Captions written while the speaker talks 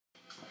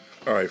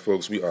All right,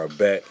 folks, we are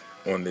back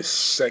on this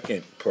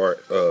second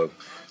part of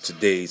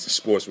today's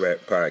Sports Rap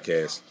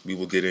podcast. We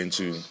will get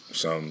into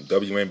some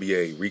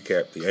WNBA,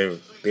 recap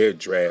their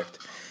draft,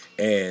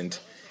 and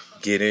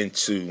get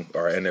into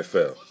our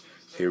NFL.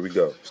 Here we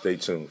go. Stay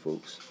tuned,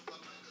 folks.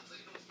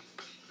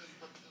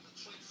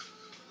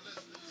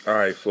 All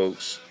right,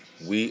 folks,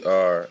 we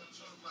are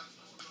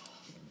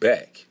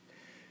back.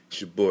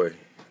 It's your boy.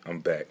 I'm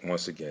back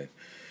once again.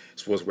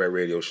 Sports Rap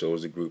Radio Show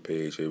is the group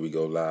page. Here we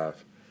go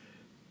live.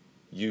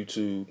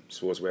 YouTube,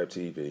 Sports Rap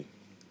TV.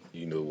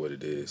 You know what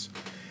it is.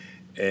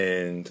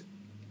 And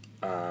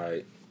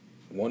I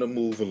want to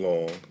move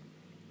along.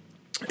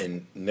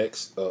 And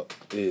next up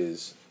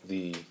is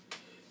the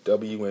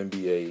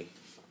WNBA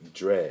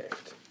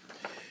draft.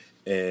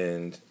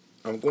 And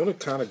I'm going to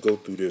kind of go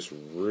through this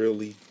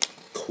really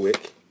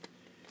quick.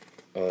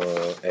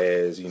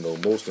 As you know,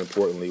 most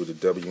importantly with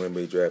the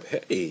WNBA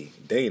draft. Hey,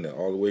 Dana,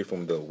 all the way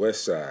from the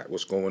West Side.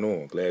 What's going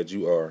on? Glad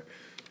you are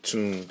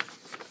tuned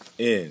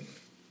in.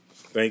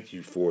 Thank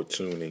you for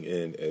tuning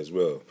in as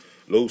well.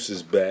 Los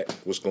is back.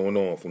 What's going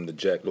on from the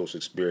Jack Los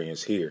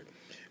Experience here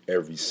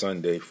every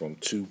Sunday from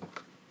 2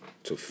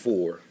 to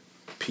 4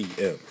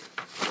 p.m.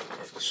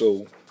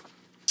 So,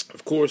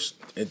 of course,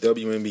 in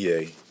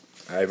WNBA,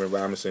 Ivan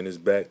Robinson is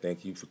back.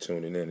 Thank you for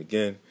tuning in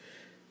again.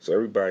 So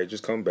everybody,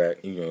 just come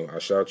back. You know, I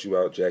shout you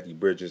out, Jackie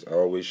Bridges. I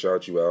always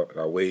shout you out.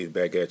 I wave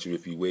back at you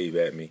if you wave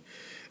at me.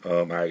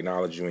 I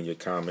acknowledge you in your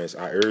comments.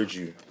 I urge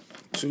you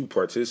to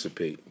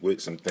participate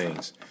with some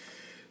things.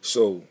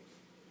 So,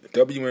 the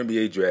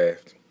WNBA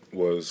draft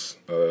was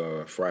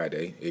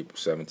Friday, April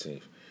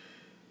 17th.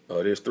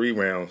 There's 3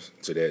 rounds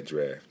to that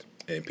draft.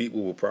 And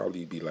people will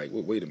probably be like,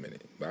 well, wait a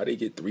minute. Why they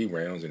get 3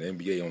 rounds and the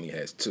NBA only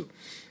has 2?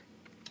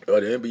 The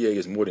NBA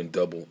is more than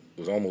double. It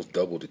was almost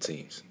double the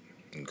teams.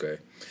 Okay?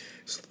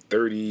 It's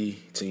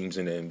 30 teams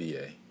in the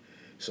NBA.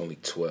 It's only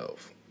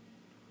 12.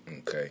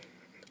 Okay?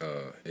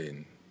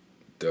 In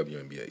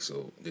WNBA.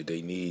 So, did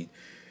they need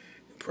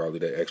probably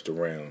that extra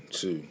round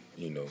to,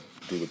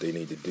 do what they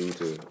need to do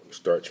to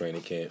start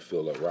training camp,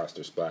 fill up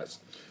roster spots,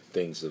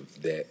 things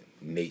of that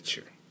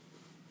nature.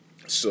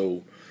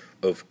 So,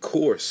 of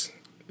course,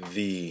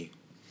 the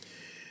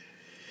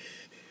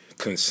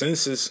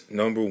consensus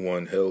number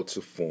 1 held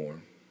to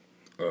form,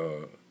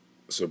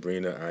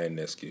 Sabrina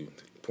Ionescu,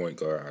 point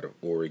guard out of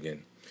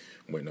Oregon,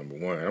 went number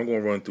 1. I'm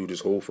going to run through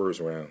this whole first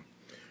round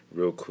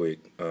real quick,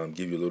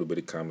 give you a little bit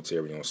of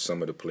commentary on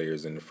some of the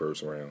players in the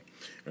first round.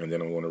 And then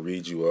I'm going to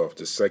read you off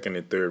the second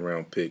and third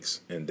round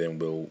picks, and then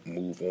we'll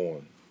move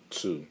on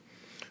to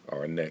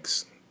our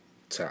next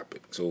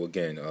topic. So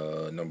again,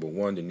 number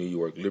 1, the New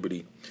York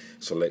Liberty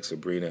select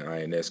Sabrina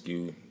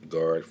Ionescu,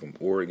 guard from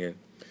Oregon.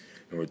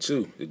 Number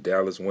 2, the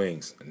Dallas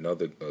Wings,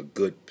 another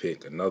good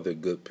pick.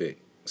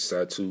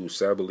 Satu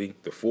Sabali,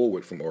 the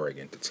forward from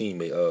Oregon, the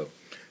teammate of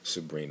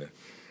Sabrina.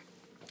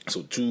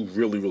 So 2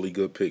 really, really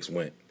good picks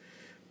went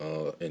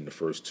in the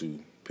first 2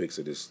 picks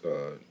of this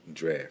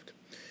draft.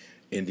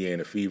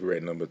 Indiana Fever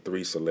at number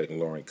 3 select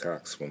Lauren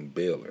Cox from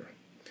Baylor.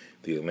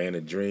 The Atlanta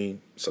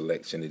Dream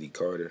select Chennedy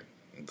Carter,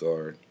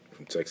 guard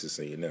from Texas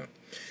A&M.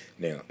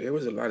 Now, there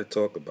was a lot of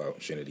talk about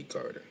Chennedy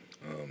Carter.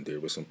 There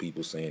were some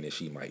people saying that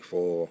she might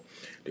fall.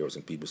 There were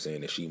some people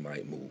saying that she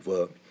might move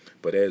up.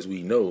 But as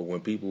we know,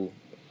 when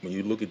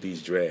you look at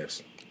these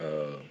drafts,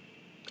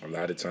 a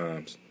lot of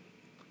times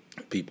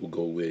people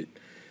go with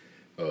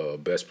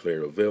best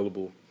player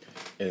available.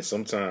 And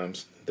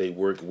sometimes they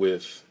work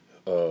with,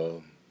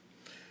 what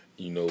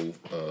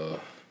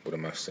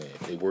am I saying?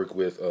 They work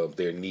with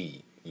their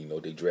need.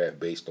 They draft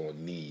based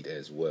on need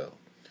as well.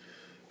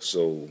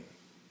 So,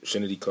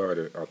 Chennedy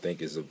Carter, I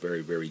think, is a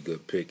very, very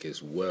good pick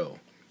as well.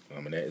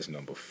 And that is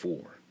number 4.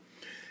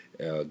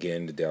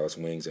 Again, the Dallas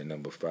Wings at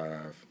number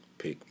 5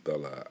 pick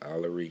Bella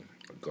Allery,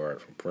 a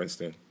guard from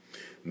Princeton.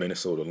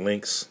 Minnesota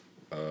Lynx,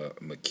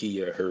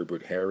 Makia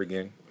Herbert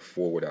Harrigan,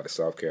 forward out of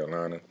South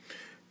Carolina.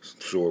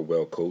 Sure,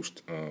 well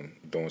coached,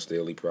 Dawn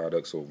Staley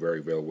product, so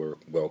very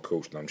well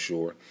coached, I'm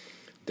sure.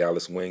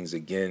 Dallas Wings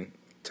again,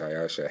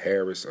 Tyasha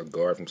Harris, a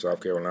guard from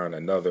South Carolina,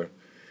 another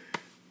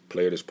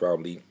player that's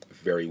probably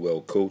very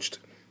well coached.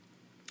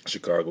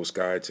 Chicago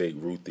Sky take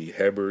Ruthie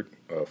Hebert,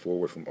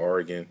 forward from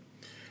Oregon.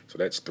 So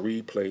that's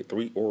 3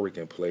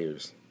 Oregon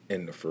players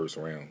in the first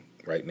round.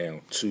 Right now,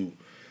 2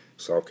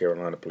 South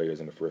Carolina players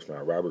in the first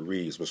round. Robert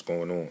Reeves, what's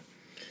going on?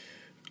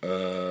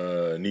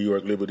 New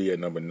York Liberty at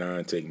number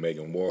 9 take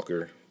Megan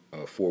Walker,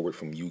 forward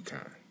from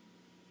UConn.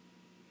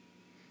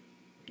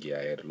 Yeah,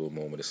 I had a little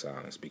moment of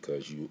silence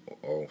because you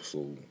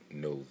also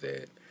know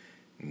that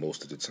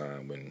most of the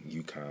time when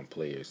UConn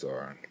players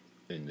are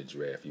in the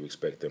draft, you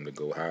expect them to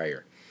go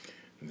higher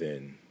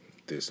than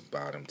this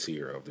bottom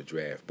tier of the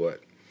draft.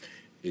 But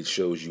it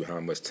shows you how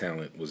much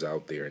talent was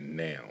out there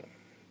now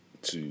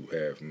to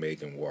have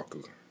Megan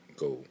Walker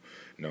go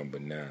number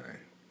 9.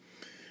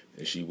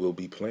 And she will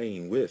be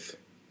playing with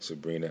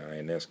Sabrina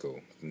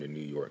Ionescu from the New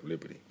York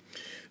Liberty.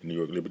 New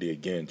York Liberty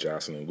again,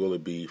 Jocelyn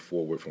Willoughby,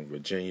 forward from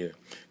Virginia.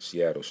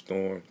 Seattle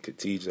Storm,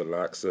 Khadija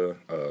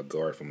Laksa,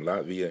 guard from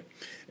Latvia.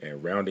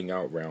 And rounding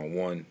out round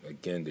one,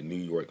 again, the New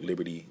York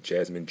Liberty,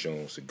 Jasmine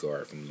Jones, a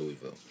guard from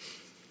Louisville.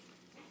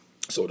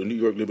 So the New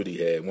York Liberty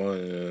had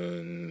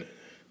 1,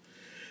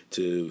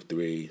 2,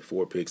 3,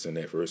 4 picks in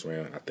that first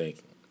round. I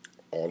think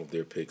all of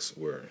their picks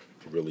were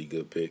really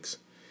good picks,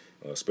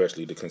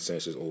 especially the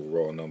consensus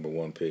overall number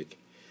one pick.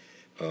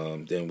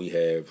 Then we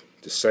have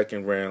the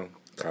second round,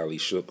 Kylie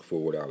Shook,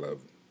 forward out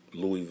of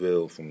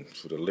Louisville for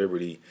the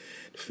Liberty.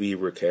 The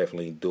Fever,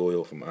 Kathleen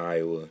Doyle from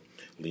Iowa.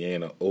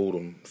 Leanna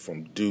Odom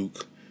from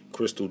Duke.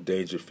 Crystal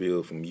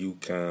Dangerfield from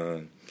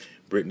UConn.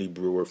 Brittany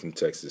Brewer from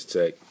Texas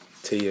Tech.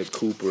 Taya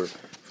Cooper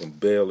from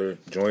Baylor.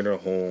 Joyner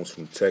Holmes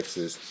from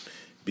Texas.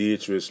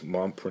 Beatrice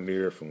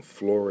Montprenier from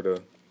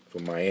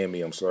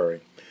Miami.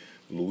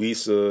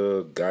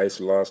 Luisa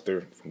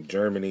Geisloster from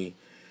Germany.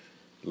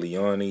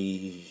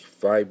 Leonie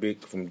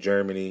Feibig from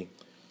Germany.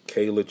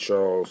 Kayla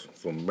Charles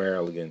from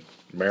Maryland.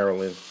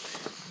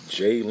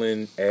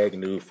 Jalen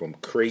Agnew from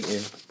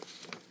Creighton.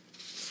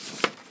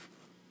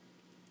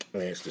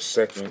 And it's the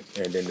second.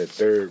 And then the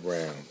third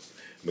round,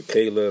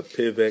 Michaela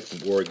Pivek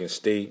from Oregon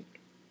State.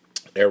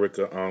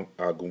 Erica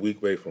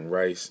Agwikwe from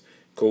Rice.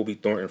 Kobe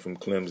Thornton from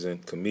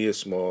Clemson. Kamia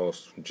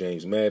Smalls from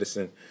James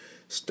Madison.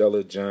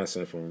 Stella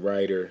Johnson from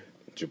Rider.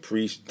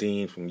 Japreece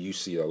Dean from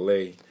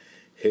UCLA.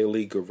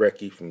 Haley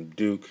Gorecki from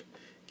Duke.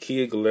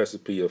 Kia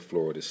Gillespie of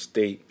Florida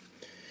State.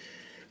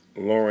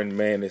 Lauren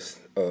Manis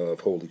of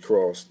Holy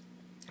Cross.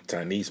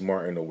 Tynice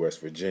Martin of West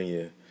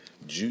Virginia.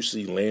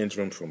 Juicy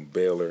Landrum from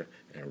Baylor.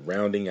 And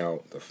rounding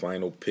out the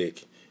final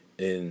pick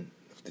in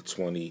the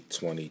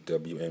 2020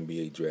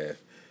 WNBA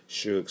draft,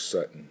 Suge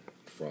Sutton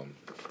from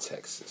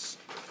Texas.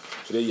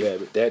 So there you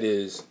have it. That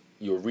is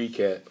your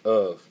recap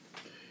of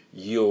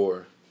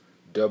your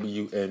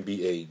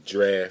WNBA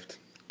draft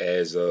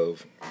as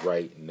of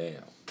right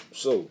now.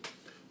 So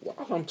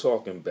while I'm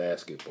talking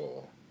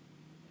basketball,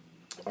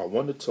 I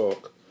want to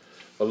talk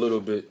a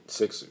little bit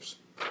Sixers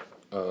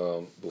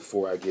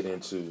before I get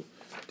into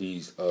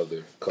these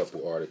other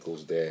couple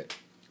articles that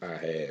I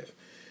have.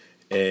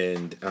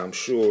 And I'm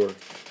sure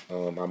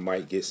I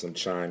might get some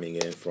chiming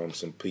in from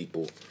some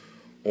people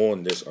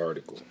on this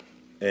article.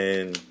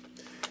 And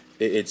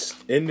it's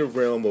in the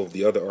realm of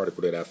the other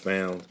article that I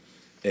found,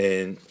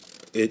 and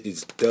it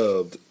is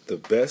dubbed the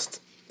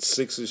best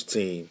Sixers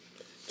team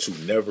to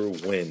never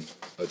win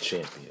a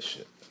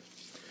championship.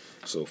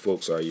 So,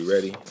 folks, are you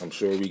ready? I'm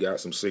sure we got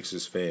some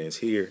Sixers fans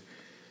here,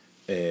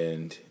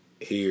 and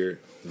here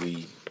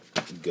we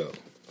go.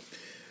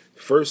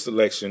 First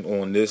selection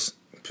on this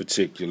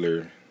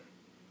particular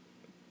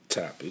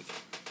topic,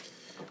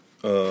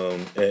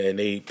 and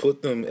they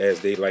put them,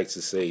 as they like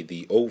to say,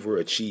 the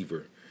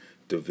overachiever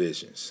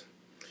divisions.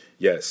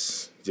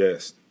 Yes,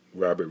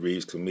 Robert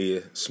Reeves,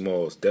 Kamia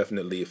Smalls,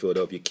 definitely a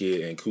Philadelphia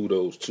kid, and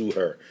kudos to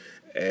her.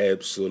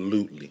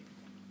 Absolutely.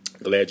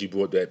 Glad you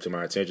brought that to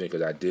my attention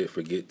because I did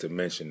forget to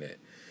mention that.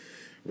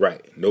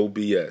 Right, no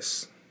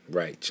BS.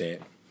 Right,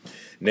 champ.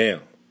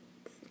 Now,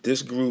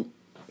 this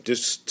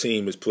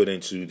team is put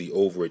into the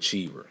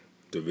overachiever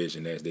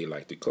division, as they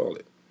like to call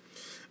it.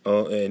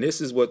 And this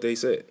is what they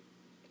said,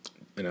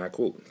 and I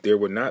quote, "There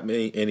were not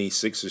any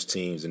Sixers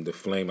teams in the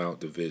Flameout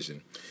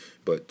division,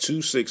 but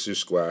 2 Sixers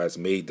squads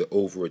made the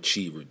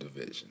overachiever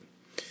division.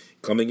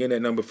 Coming in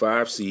at number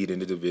 5 seed in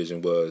the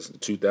division was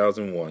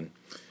 2001,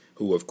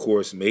 who of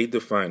course made the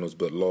finals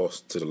but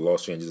lost to the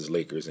Los Angeles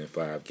Lakers in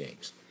 5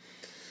 games."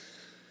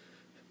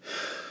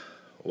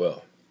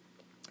 Well,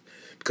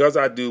 because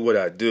I do what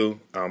I do,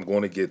 I'm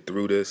going to get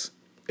through this.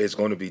 It's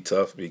going to be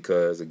tough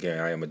because, again,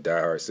 I am a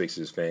diehard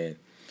Sixers fan.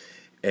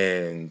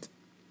 And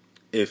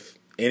if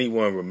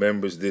anyone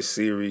remembers this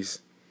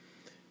series,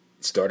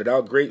 it started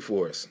out great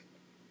for us.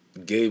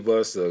 Gave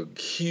us a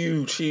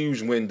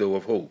huge window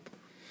of hope.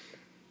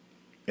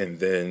 And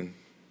then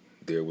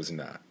there was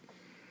not.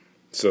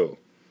 So,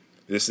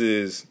 this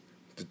is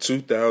the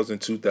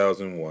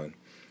 2000-2001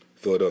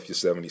 Philadelphia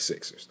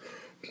 76ers.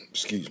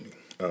 Excuse me.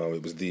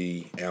 It was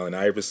the Allen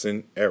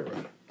Iverson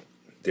era.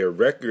 Their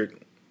record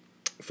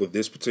for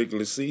this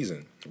particular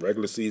season,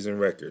 regular season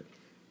record,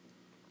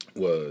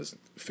 was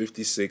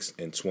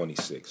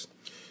 56-26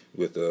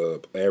 with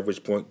an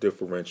average point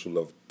differential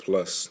of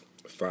plus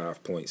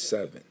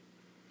 5.7.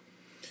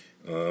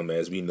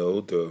 As we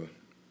know, the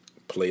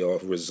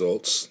playoff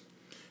results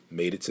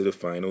made it to the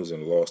finals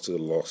and lost to the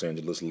Los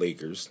Angeles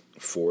Lakers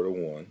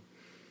 4-1.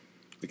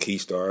 The key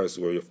stars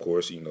were, of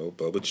course,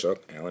 Bubba Chuck,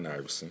 Allen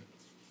Iverson.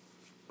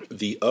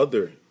 The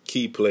other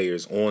key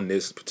players on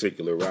this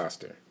particular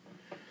roster,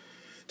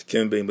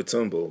 Dikembe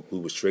Mutombo, who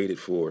was traded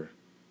for,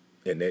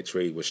 and that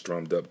trade was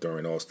strummed up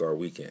during All-Star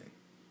Weekend.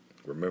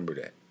 Remember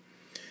that.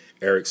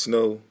 Eric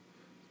Snow,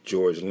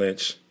 George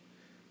Lynch,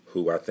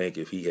 who I think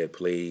if he had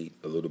played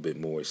a little bit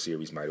more,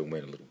 series might have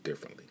went a little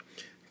differently.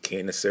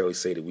 Can't necessarily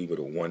say that we would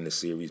have won the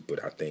series,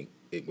 but I think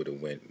it would have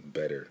went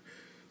better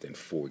than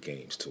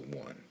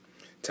 4-1.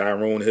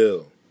 Tyrone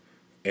Hill,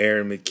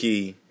 Aaron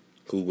McKie,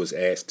 who was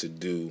asked to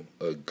do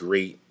a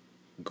great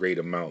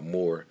amount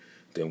more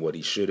than what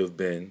he should have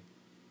been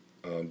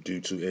due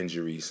to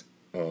injuries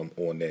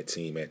on that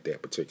team at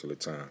that particular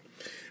time.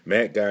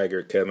 Matt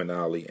Geiger, Kevin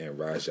Ollie, and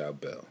Rajah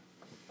Bell.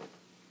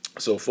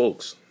 So,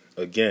 folks,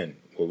 again,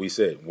 what we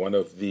said, one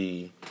of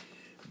the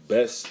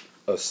best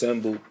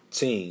assembled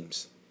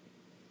teams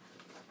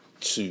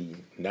to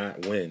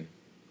not win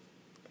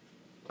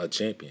a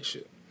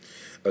championship.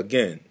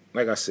 Again,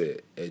 like I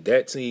said,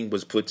 that team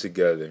was put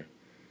together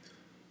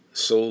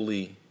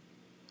solely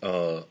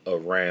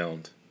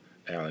around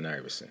Allen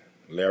Iverson.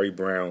 Larry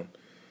Brown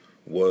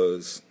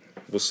was,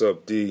 what's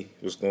up, D?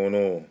 What's going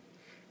on?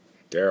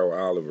 Daryl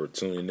Oliver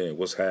tuning in.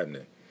 What's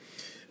happening?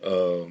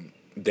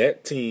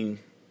 That team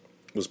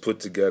was put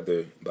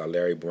together by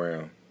Larry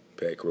Brown,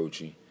 Pat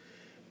Croce,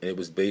 and it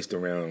was based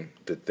around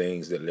the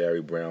things that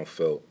Larry Brown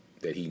felt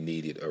that he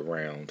needed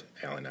around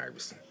Allen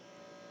Iverson.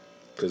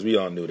 Because we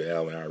all knew that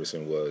Allen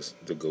Iverson was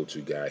the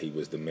go-to guy. He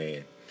was the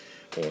man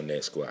on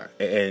that squad.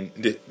 And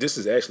this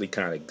is actually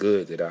kind of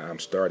good that I'm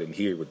starting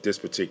here with this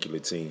particular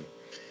team,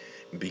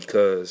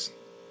 because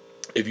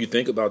if you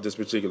think about this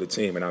particular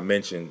team, and I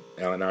mentioned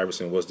Allen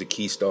Iverson was the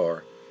key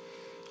star,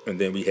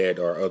 and then we had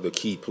our other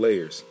key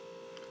players,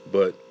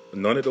 but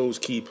none of those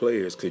key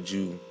players could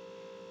you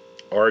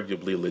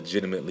arguably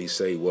legitimately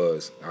say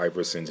was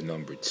Iverson's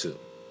number 2.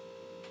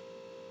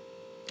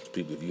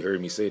 People, if you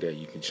heard me say that,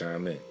 you can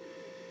chime in.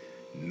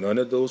 None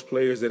of those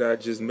players that I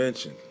just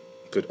mentioned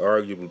could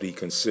arguably be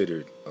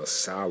considered a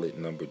solid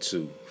number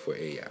 2 for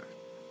AI.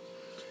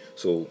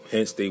 So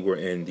hence they were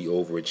in the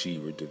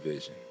overachiever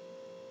division.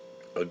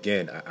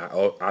 Again,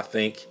 I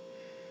think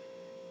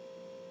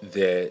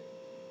that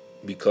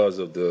because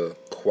of the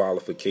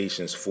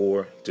qualifications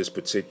for this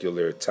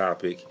particular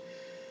topic,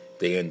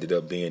 they ended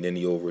up being in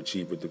the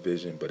overachiever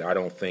division, but I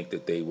don't think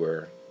that they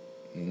were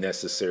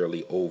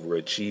necessarily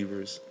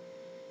overachievers.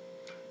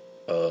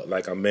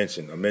 Like I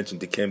mentioned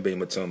Dikembe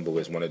Mutombo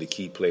as one of the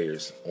key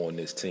players on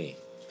this team.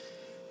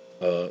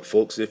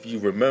 Folks, if you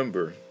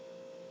remember,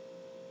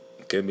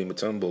 Dikembe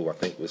Mutombo, I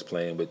think, was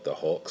playing with the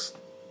Hawks.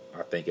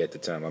 I think at the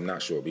time, I'm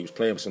not sure, but he was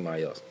playing with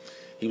somebody else.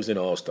 He was in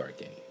the All-Star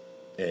game,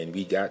 and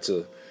we got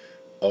to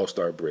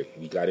All-Star break.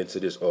 We got into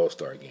this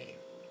All-Star game.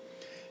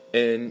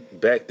 And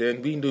back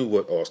then, we knew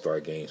what All-Star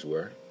games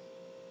were.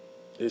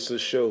 It's a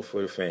show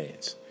for the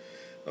fans.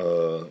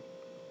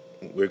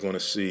 We're going to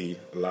see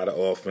a lot of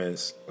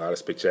offense, a lot of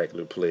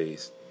spectacular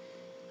plays.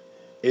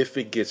 If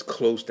it gets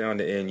close down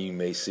the end, you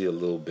may see a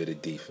little bit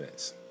of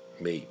defense,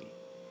 maybe.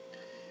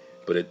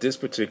 But at this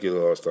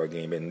particular All-Star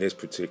game, in this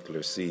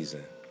particular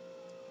season,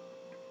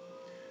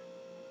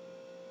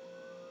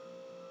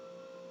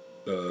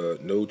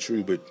 no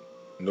true,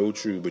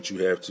 but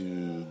you have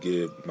to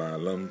give my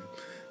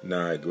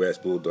alumni Grass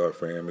Bulldog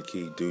for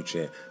Amarkey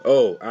Duchan.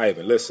 Oh,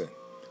 Ivan, listen,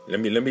 let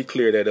me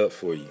clear that up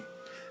for you.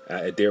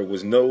 There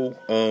was no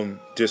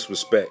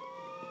disrespect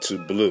to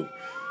Blue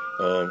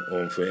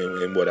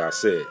in what I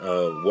said.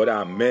 What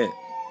I meant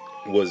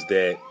was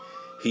that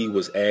he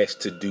was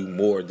asked to do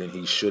more than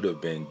he should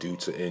have been due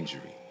to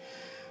injury.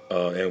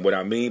 And what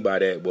I mean by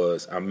that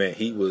was, I meant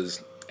he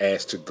was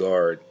asked to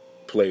guard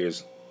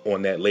players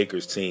on that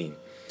Lakers team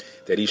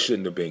that he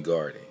shouldn't have been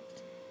guarding.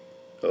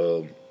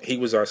 He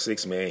was our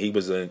sixth man. He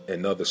was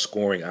another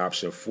scoring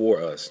option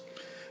for us.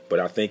 But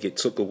I think it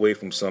took away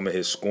from some of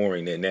his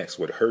scoring, and that's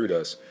what hurt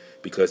us,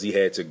 because he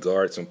had to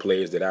guard some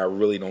players that I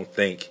really don't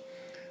think,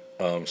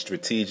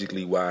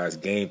 strategically wise,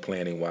 game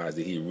planning wise,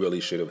 that he really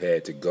should have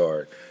had to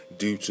guard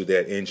due to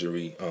that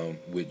injury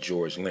with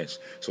George Lynch.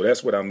 So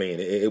that's what I mean.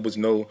 It was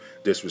no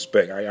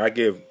disrespect. I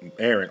give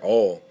Aaron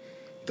all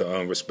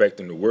the respect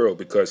in the world,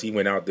 because he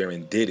went out there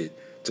and did it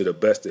to the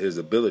best of his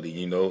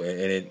ability, and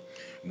it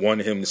won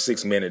him the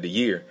sixth man of the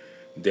year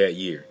that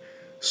year.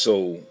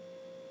 So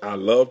I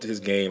loved his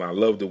game. I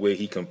loved the way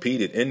he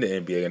competed in the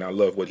NBA, and I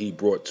loved what he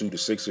brought to the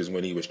Sixers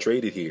when he was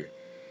traded here.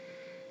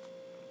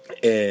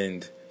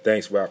 And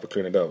thanks, Rob, for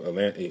clearing it up.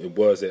 It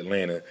was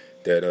Atlanta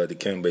that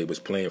Dikembe was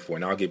playing for,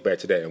 and I'll get back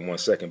to that in 1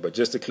 second. But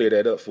just to clear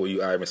that up for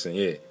you,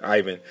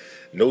 Ivan,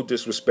 no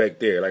disrespect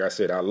there. Like I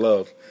said, I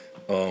love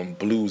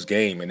Blue's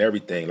game and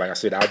everything. Like I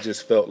said, I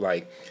just felt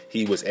like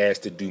he was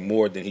asked to do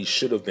more than he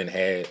should have been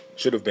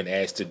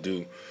asked to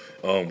do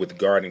with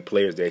guarding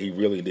players that he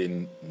really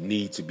didn't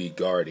need to be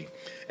guarding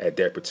at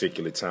that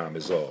particular time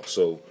is all.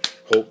 So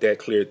hope that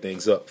cleared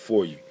things up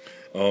for you.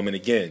 And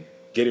again,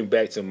 getting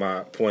back to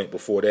my point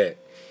before that,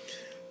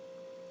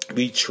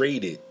 we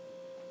traded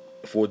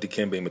for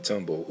Dikembe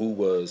Mutombo, who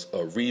was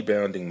a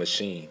rebounding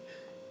machine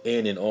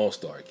in an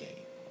all-star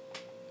game.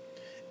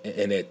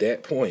 And at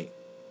that point,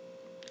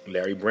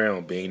 Larry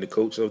Brown, being the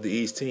coach of the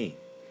East team,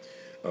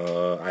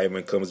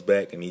 Ivan comes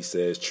back and he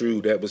says,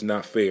 "True, that was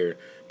not fair,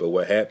 but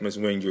what happens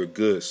when you're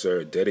good,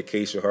 sir?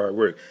 Dedication, hard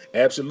work."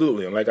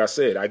 Absolutely. And like I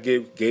said, I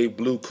gave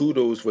Blue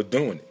kudos for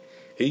doing it.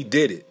 He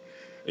did it.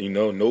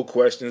 No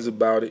questions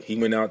about it. He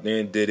went out there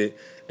and did it,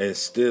 and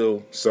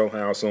still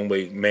somehow, some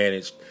way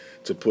managed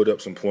to put up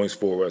some points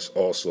for us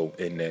also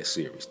in that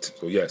series.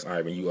 So yes,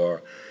 Ivan, you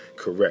are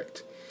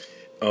correct.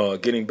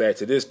 Getting back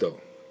to this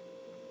though,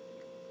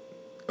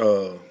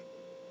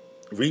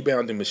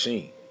 rebounding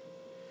machine.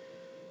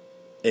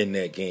 in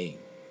that game.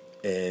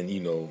 And,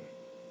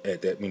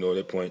 at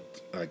that point,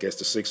 I guess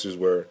the Sixers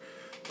were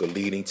the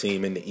leading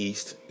team in the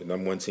East, the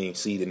number one team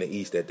seed in the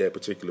East at that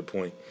particular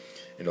point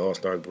in the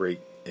All-Star break.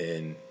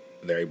 And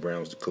Larry Brown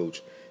was the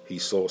coach. He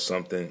saw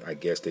something, I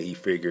guess, that he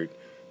figured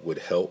would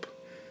help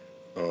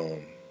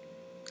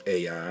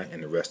AI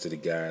and the rest of the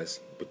guys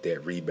with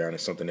that rebound,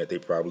 is something that they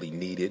probably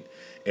needed.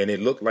 And it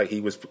looked like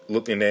he was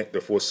looking at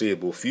the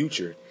foreseeable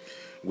future,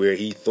 where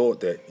he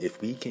thought that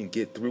if we can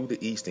get through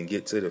the East and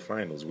get to the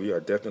finals, we are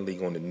definitely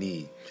going to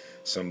need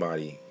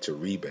somebody to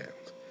rebound.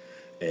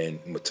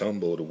 And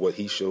Mutombo, to what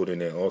he showed in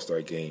that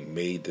All-Star game,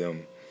 made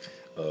them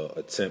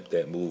attempt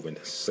that move and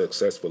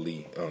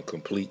successfully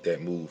complete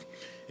that move.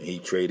 And he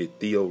traded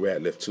Theo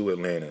Ratliff to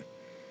Atlanta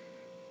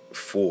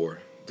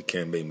for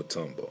Dikembe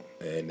Mutombo.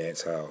 And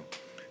that's how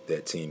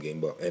that team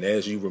came up. And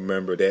as you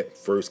remember, that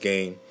first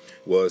game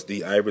was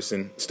the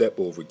Iverson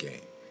step-over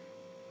game.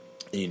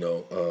 It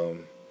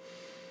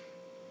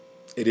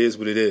is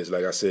what it is.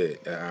 Like I said,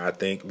 I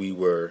think we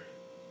were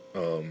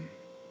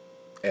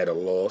at a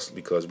loss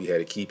because we had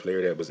a key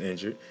player that was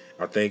injured.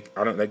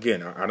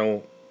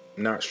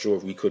 Not sure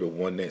if we could have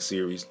won that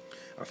series.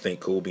 I think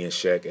Kobe and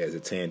Shaq as a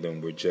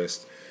tandem were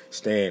just,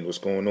 Stan, what's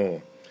going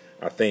on?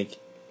 I think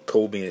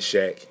Kobe and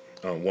Shaq,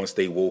 once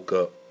they woke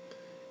up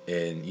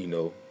and,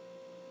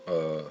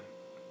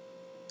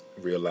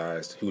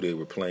 realized who they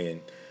were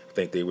playing, I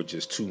think they were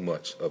just too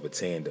much of a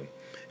tandem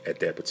at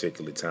that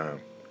particular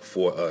time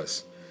for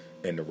us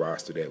and the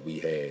roster that we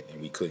had,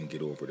 and we couldn't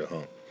get over the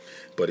hump.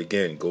 But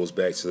again, it goes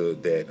back to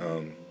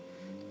that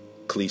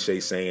cliche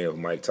saying of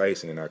Mike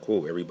Tyson, and I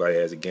quote, everybody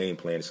has a game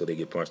plan until they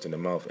get punched in the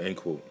mouth, end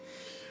quote.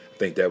 I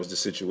think that was the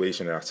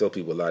situation, and I tell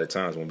people a lot of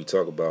times when I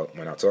talk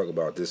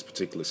about this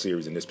particular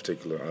series and this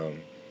particular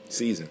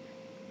season,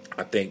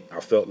 I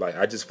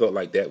just felt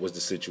like that was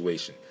the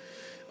situation.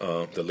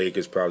 The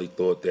Lakers probably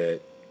thought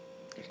that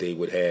they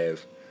would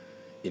have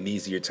an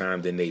easier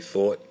time than they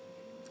thought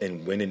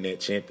in winning that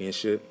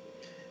championship.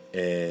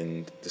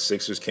 And the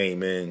Sixers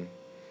came in,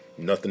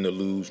 nothing to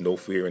lose, no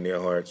fear in their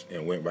hearts,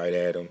 and went right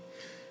at them,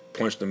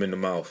 punched them in the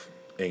mouth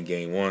in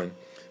game one.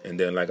 And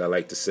then, like I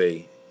like to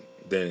say,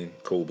 then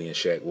Kobe and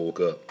Shaq woke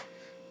up.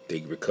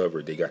 They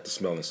recovered. They got the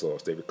smelling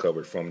sauce. They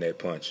recovered from that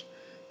punch.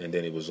 And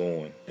then it was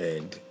on.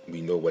 And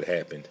we know what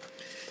happened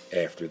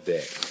after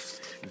that.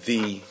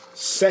 The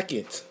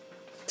second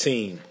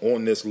team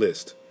on this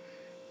list,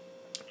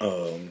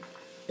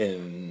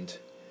 and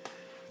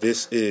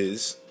this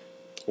is,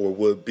 or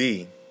would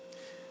be,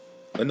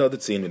 another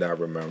team that I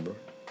remember,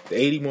 the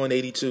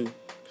 81-82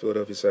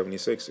 Philadelphia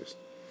 76ers.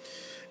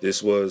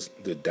 This was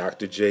the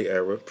Dr. J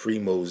era,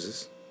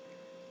 pre-Moses.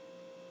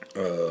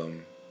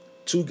 2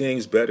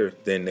 games better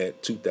than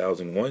that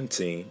 2001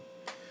 team.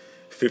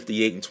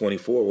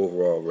 58-24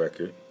 overall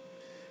record.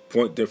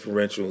 Point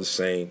differential the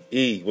same.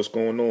 What's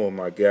going on,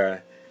 my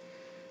guy?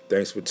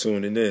 Thanks for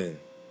tuning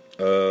in.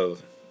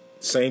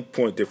 Same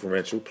point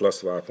differential,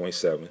 plus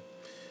 5.7.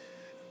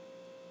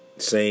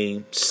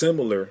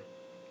 Similar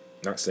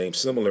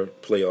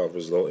playoff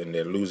result, and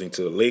they're losing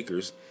to the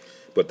Lakers,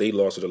 but they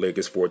lost to the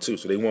Lakers 4-2,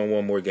 so they won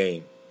one more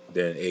game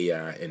than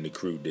AI and the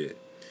crew did.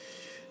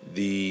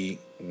 The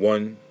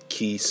one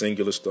key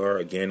singular star,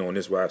 again on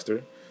this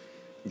roster,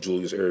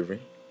 Julius Erving.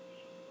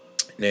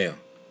 Now,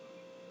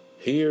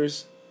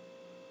 here's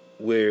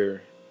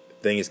where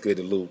things get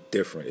a little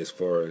different as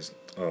far as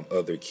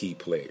other key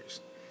players.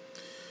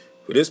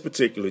 For this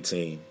particular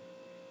team,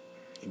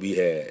 we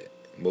had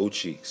Mo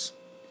Cheeks,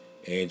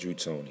 Andrew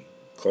Toney,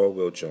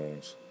 Caldwell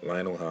Jones,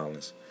 Lionel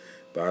Hollins,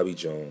 Bobby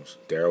Jones,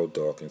 Daryl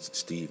Dawkins,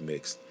 Steve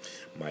Mix,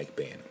 Mike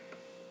Banham.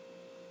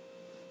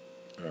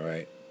 All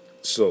right.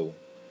 So,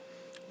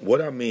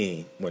 what I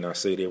mean when I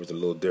say there was a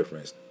little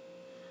difference,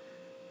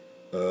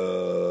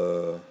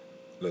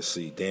 let's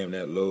see, damn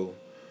that low.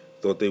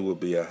 Thought they would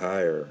be a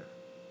higher.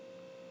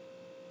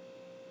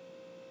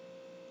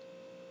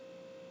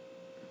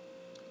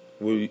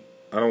 I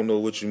don't know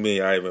what you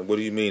mean, Ivan. What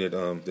do you mean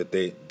that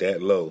they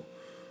that low?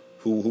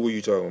 Who are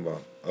you talking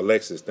about?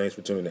 Alexis, thanks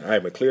for tuning in.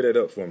 Ivan, clear that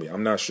up for me.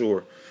 I'm not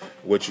sure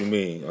what you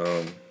mean.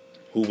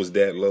 Who was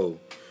that low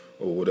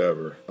or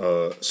whatever.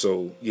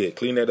 So, yeah,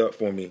 clean that up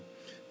for me.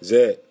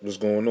 Zed, what's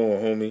going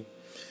on, homie?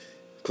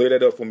 Clear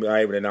that up for me,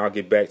 Ivan, and I'll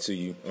get back to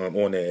you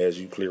on that as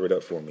you clear it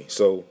up for me.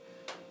 So,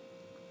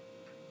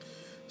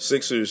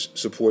 Sixers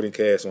supporting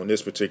cast on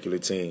this particular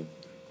team,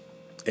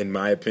 in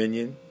my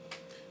opinion,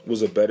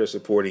 was a better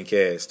supporting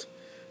cast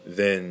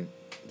than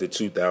the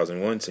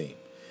 2001 team.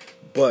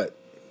 But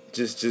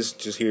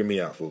just hear me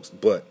out, folks.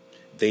 But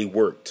they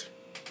worked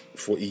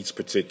for each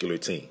particular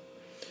team.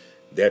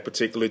 That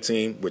particular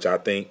team, which I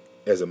think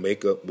as a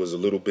makeup was a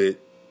little bit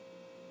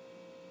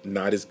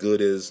not as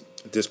good as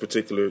this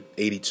particular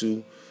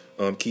 82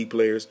 key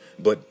players,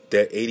 but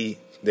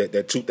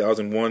that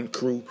 2001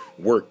 crew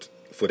worked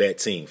for that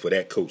team, for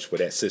that coach, for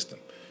that system,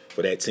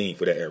 for that team,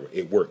 for that era.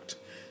 It worked.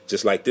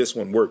 Just like this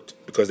one worked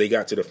because they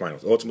got to the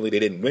finals. Ultimately, they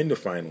didn't win the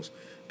finals,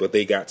 but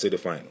they got to the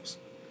finals.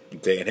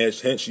 Okay, and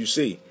hence you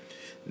see,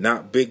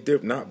 not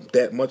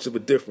that much of a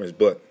difference,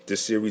 but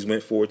this series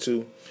went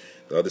 4-2,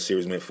 the other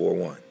series went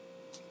 4-1.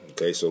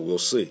 Okay, so we'll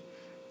see.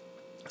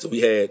 So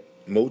we had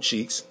Mo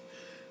Cheeks,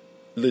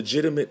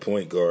 legitimate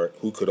point guard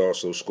who could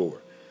also score.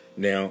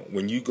 Now,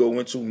 when you go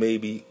into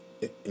maybe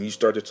and you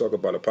start to talk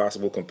about a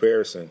possible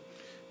comparison,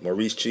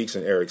 Maurice Cheeks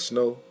and Eric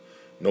Snow,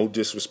 no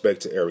disrespect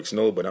to Eric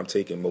Snow, but I'm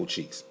taking Mo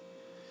Cheeks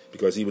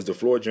because he was the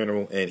floor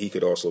general and he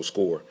could also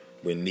score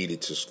when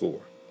needed to score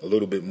a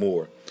little bit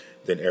more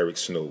than Eric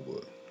Snow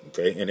would.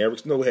 Okay, and Eric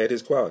Snow had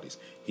his qualities.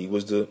 He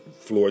was the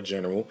floor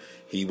general.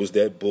 He was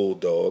that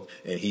bulldog,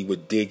 and he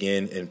would dig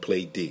in and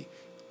play D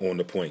on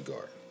the point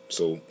guard.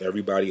 So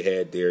everybody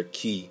had their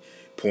key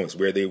points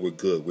where they were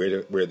good,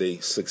 where they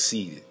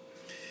succeeded.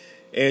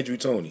 Andrew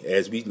Toney,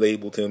 as we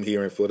labeled him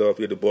here in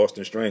Philadelphia, the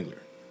Boston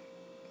Strangler,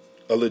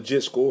 a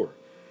legit scorer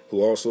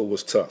who also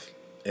was tough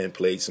and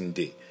played some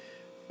D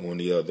on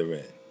the other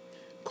end.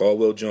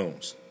 Caldwell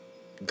Jones,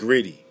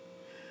 gritty.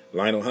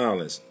 Lionel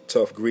Hollins,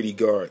 tough, gritty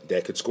guard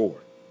that could score.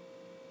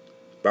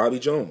 Bobby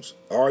Jones,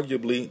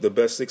 arguably the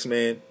best six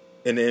man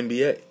in the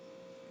NBA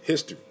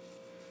history.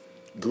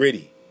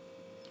 Gritty,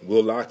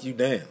 will lock you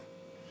down.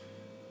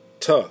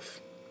 Tough,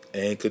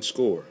 and could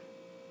score.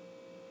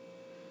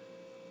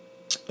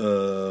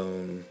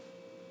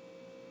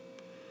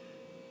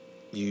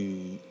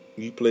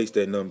 You placed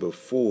that number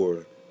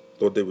 4.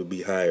 Thought they would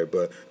be higher,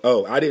 but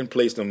I didn't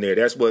place them there.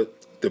 That's what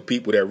the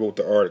people that wrote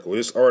the article.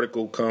 This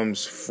article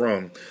comes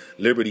from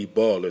Liberty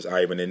Ballers,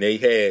 Ivan, and they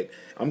had,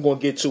 I'm going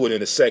to get to it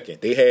in a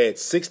second. They had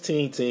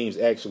 16 teams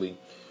actually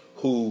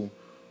who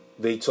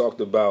they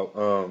talked about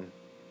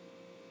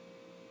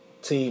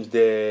teams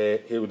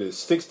that, here it is,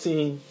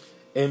 16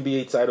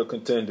 NBA title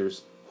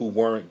contenders who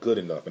weren't good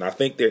enough. And I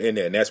think they're in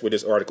there, and that's where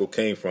this article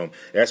came from.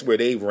 That's where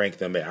they ranked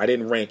them at. I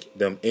didn't rank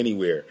them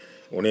anywhere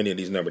on any of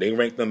these numbers. They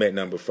ranked them at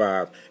number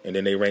 5, and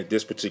then they ranked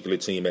this particular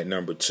team at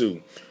number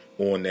 2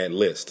 on that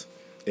list.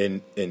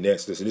 And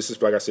that's this. This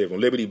is, like I said, from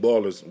Liberty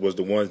Ballers was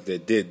the ones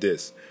that did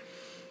this.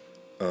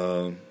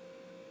 Okay.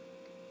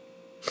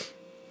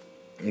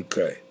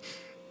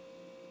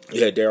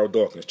 You had Daryl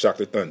Dawkins,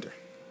 Chocolate Thunder.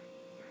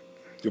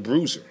 The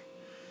Bruiser.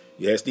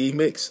 You had Steve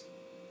Mix,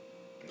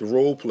 the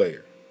role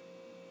player.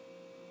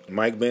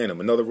 Mike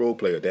Bannum, another role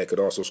player that could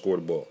also score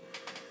the ball.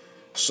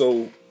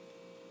 So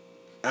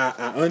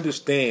I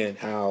understand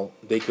how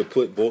they could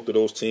put both of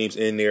those teams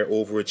in their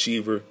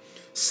overachiever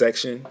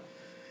section,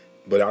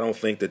 but I don't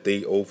think that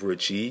they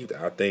overachieved.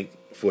 I think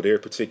for their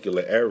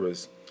particular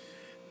eras,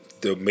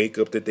 the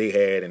makeup that they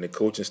had and the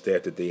coaching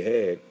staff that they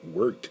had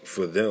worked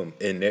for them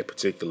in that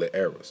particular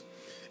eras.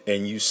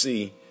 And you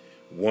see,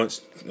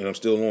 once, and I'm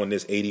still on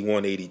this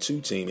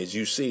 81-82 team, as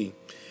you see,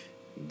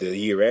 the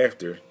year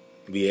after,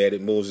 we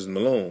added Moses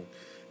Malone,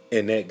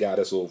 and that got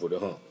us over the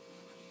hump.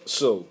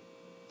 So,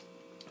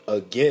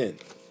 again,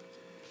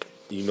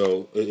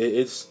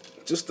 it's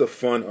just a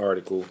fun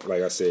article,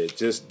 like I said,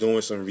 just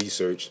doing some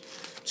research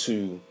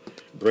to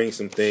bring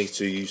some things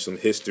to you, some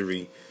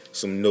history,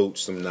 some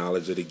notes, some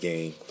knowledge of the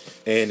game.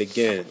 And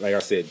again, like I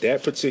said,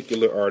 that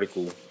particular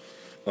article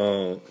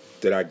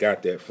that I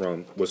got that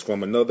from was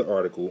from another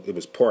article. It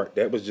was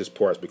just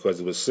parts because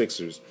it was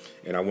Sixers,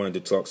 and I wanted to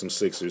talk some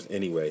Sixers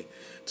anyway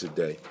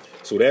today.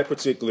 So that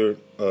particular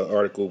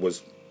article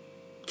was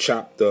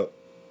chopped up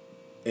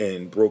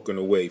and broken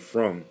away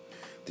from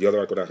the other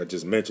article that I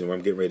just mentioned, where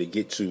I'm getting ready to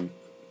get to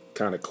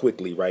kind of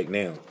quickly right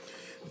now.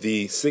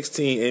 The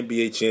 16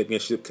 NBA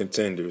championship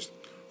contenders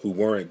who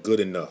weren't good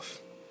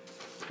enough.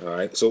 All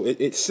right, so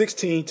it's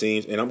 16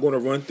 teams, and I'm going to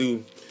run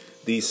through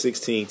these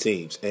 16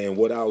 teams. And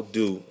what I'll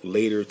do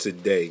later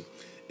today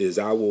is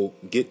I will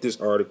get this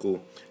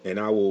article, and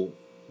I will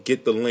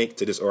get the link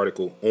to this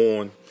article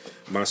on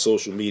my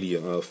social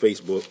media,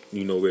 Facebook.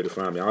 You know where to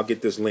find me. I'll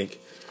get this link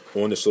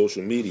on the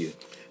social media,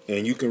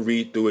 and you can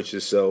read through it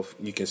yourself.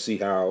 You can see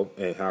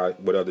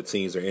what other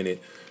teams are in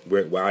it,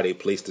 why they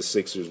placed the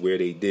Sixers where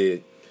they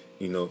did.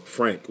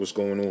 Frank, what's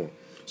going on?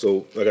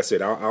 So, like I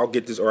said, I'll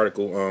get this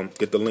article,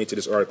 get the link to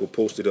this article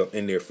posted up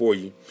in there for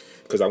you,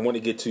 because I want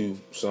to get to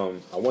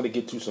some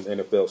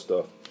NFL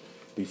stuff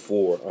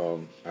before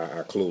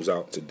I close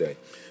out today.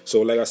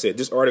 So, like I said,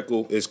 this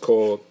article is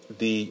called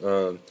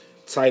the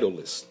Title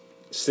List: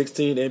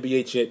 16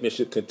 NBA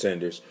championship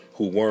contenders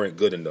who weren't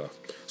good enough.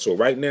 So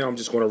right now, I'm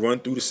just going to run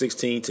through the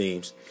 16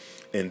 teams,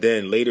 and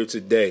then later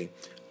today,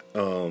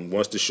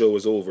 once the show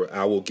is over,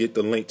 I will get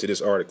the link to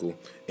this article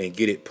and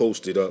get it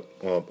posted up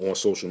on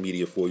social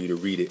media for you to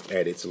read it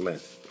at its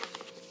length.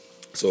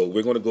 So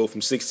we're going to go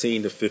from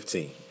 16 to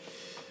 15.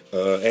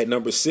 At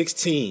number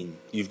 16,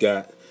 you've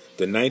got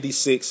the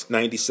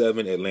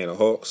 96-97 Atlanta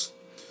Hawks.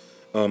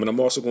 And I'm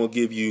also going to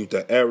give you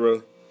the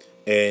era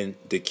and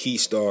the key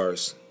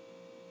stars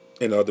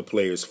and other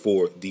players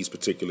for these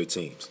particular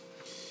teams.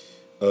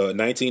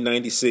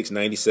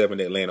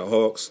 1996-97 Atlanta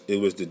Hawks. It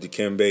was the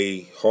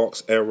Dikembe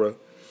Hawks era.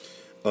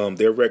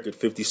 Their record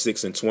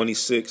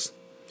 56-26.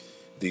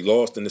 They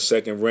lost in the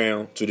second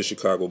round to the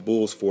Chicago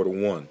Bulls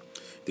 4-1.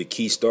 The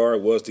key star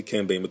was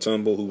Dikembe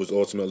Mutombo, who was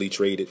ultimately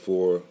traded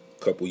for a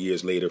couple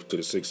years later to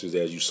the Sixers,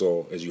 as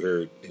you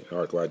heard in the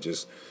article I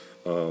just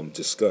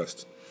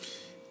discussed.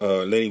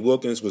 Lenny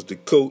Wilkens was the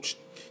coach.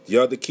 The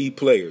other key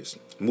players: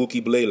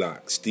 Mookie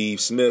Blaylock, Steve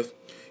Smith,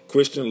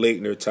 Christian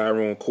Laettner,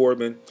 Tyrone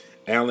Corbin,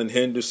 Alan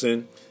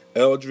Henderson,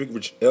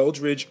 Eldridge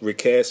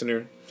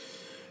Rickassner,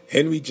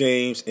 Henry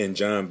James, and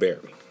John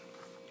Barry.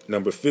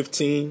 Number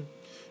 15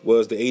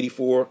 was the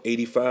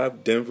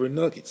 84-85 Denver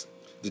Nuggets,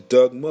 the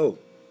Doug Moe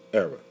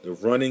era, the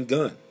run and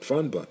gun,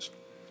 fun bunch.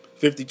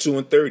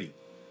 52-30.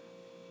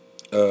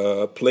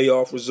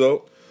 Playoff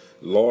result,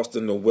 lost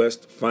in the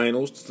West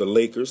Finals to the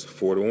Lakers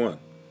 4-1.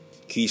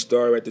 Key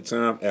star at the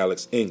time,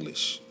 Alex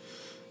English.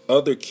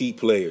 Other key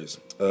players,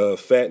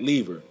 Fat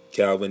Lever,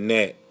 Calvin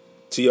Nat,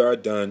 T.R.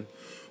 Dunn,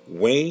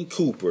 Wayne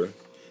Cooper,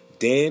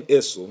 Dan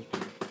Issel,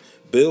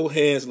 Bill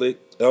Hanslick,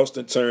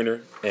 Elston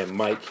Turner, and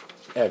Mike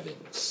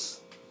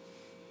Evans.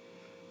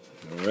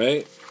 All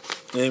right.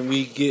 And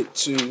we get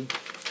to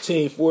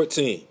Team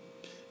 14,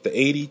 the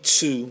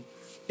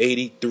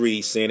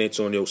 82-83 San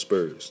Antonio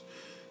Spurs,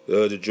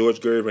 the George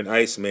Gervin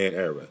Iceman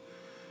era.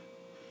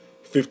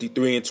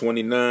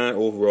 53-29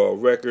 overall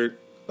record.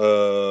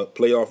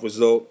 Playoff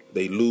result,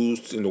 they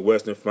lose in the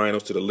Western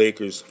Finals to the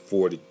Lakers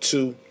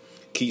 4-2.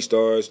 Key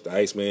stars, the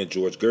Iceman,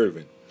 George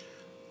Gervin.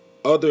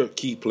 Other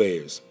key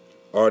players,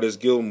 Artis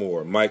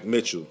Gilmore, Mike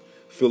Mitchell,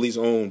 Philly's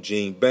own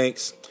Gene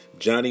Banks,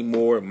 Johnny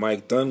Moore,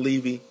 Mike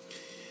Dunleavy,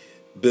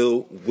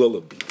 Bill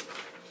Willoughby.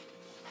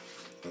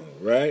 All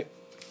right.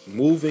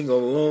 Moving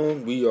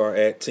along, we are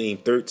at Team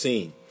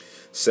 13,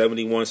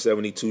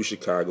 71-72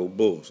 Chicago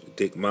Bulls,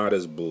 Dick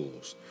Motta's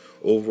Bulls.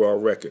 Overall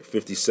record,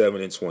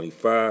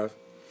 57-25.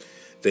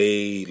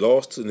 They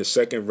lost in the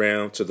second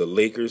round to the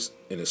Lakers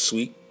in a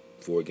sweep,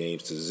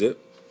 4-0.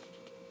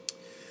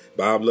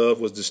 Bob Love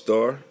was the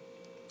star.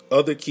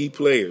 Other key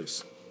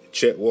players,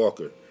 Chet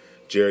Walker,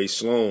 Jerry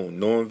Sloan,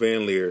 Norm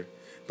Van Leer,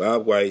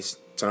 Bob Weiss,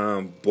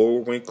 Tom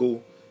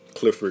Boerwinkle,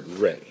 Clifford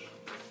Ray.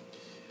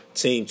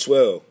 Team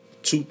 12,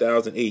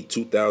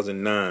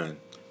 2008-2009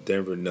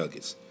 Denver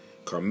Nuggets,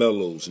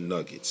 Carmelo's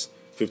Nuggets,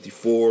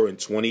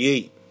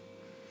 54-28.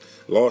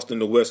 Lost in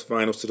the West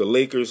Finals to the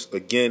Lakers,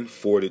 again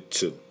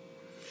 4-2.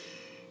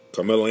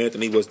 Carmelo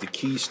Anthony was the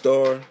key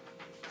star.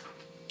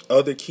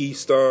 Other key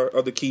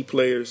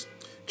players,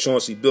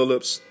 Chauncey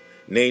Billups,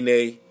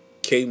 Nene,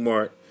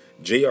 Kmart,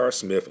 J.R.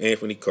 Smith,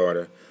 Anthony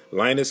Carter,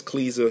 Linus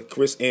Kleezer,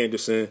 Chris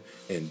Anderson,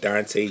 and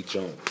Dante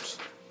Jones.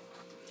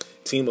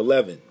 Team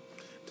 11,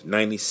 the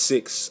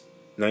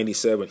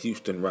 96-97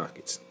 Houston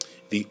Rockets,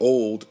 the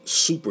old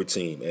super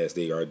team as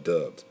they are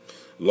dubbed.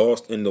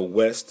 Lost in the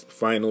West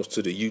Finals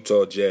to the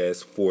Utah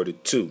Jazz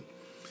 4-2.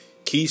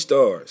 Key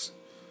stars,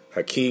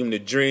 Hakeem the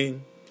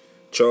Dream,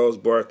 Charles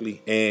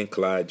Barkley, and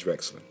Clyde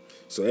Drexler.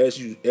 So as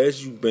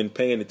you've been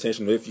paying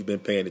attention, or if you've been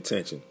paying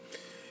attention,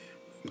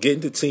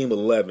 getting to Team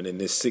 11 in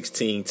this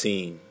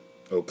 16-team,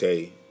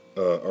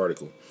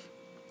 article,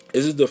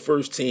 this is the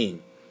first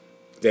team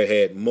that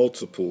had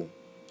multiple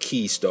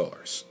key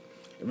stars.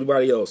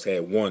 Everybody else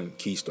had one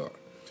key star.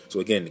 So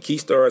again, the key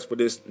stars for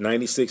this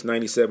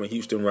 96-97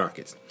 Houston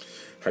Rockets: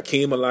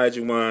 Hakeem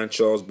Olajuwon,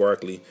 Charles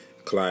Barkley,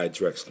 Clyde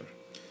Drexler.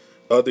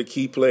 Other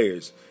key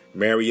players: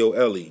 Mario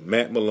Elie,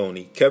 Matt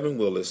Maloney, Kevin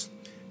Willis,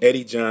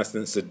 Eddie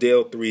Johnson,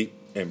 Sedale Threatt,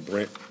 and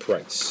Brent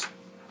Price.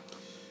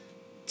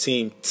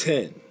 Team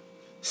 10,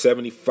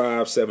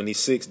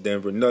 75-76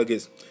 Denver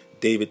Nuggets,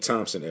 David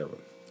Thompson era,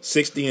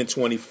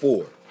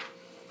 60-24.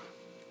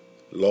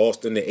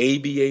 Lost in the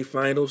ABA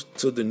Finals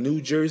to the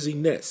New Jersey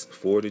Nets,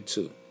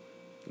 4-2.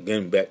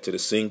 Again, back to the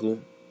single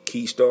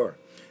key star,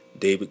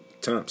 David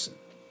Thompson.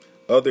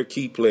 Other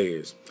key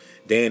players: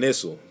 Dan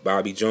Issel,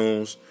 Bobby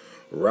Jones,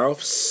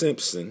 Ralph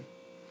Simpson,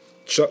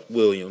 Chuck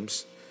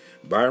Williams,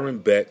 Byron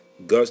Beck,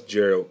 Gus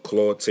Gerald,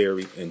 Claude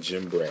Terry, and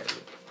Jim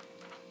Bradley.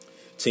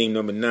 Team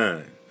number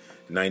 9,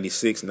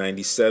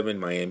 96-97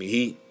 Miami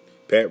Heat,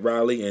 Pat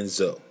Riley and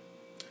Zoe.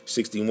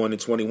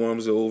 61-21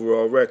 was the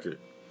overall record.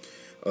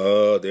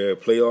 Their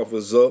playoff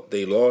result,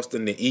 they lost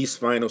in the East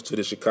Finals to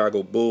the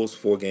Chicago Bulls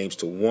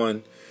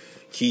 4-1.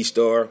 Key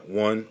star,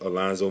 1,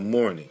 Alonzo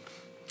Mourning.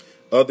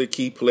 Other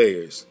key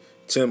players: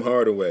 Tim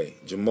Hardaway,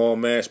 Jamal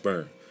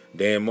Mashburn,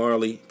 Dan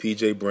Marley,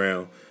 P.J.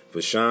 Brown,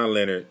 Vashawn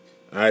Leonard,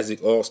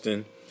 Isaac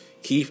Austin,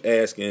 Keith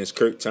Askins,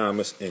 Kurt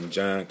Thomas, and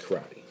John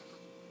Crotty.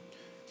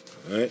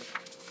 All right,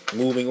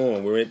 moving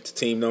on. We're into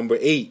team number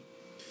 8,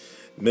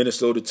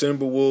 Minnesota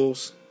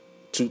Timberwolves,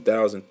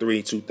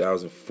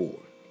 2003-2004.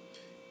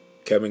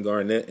 Kevin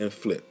Garnett and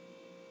Flip.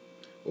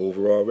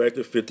 Overall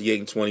record,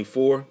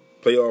 58-24.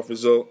 Playoff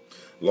result,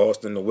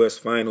 lost in the West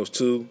Finals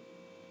to,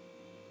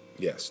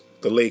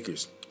 the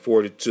Lakers,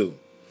 4-2.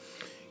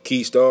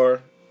 Key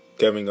star,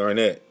 Kevin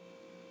Garnett.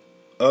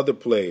 Other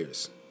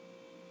players: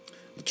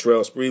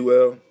 Latrell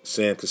Sprewell,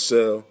 Sam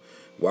Cassell,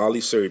 Wally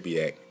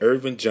Serbiak,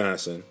 Irvin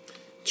Johnson,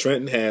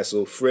 Trenton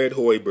Hassel, Fred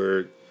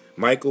Hoiberg,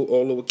 Michael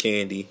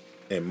Olowokandi,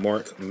 and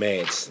Mark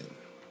Madsen.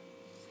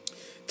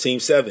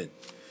 Team 7,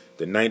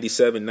 the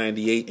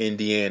 97-98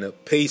 Indiana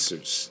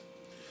Pacers.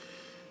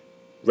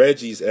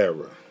 Reggie's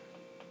era,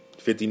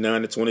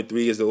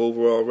 59-23 is the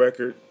overall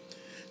record.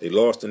 They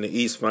lost in the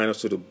East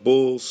Finals to the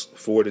Bulls,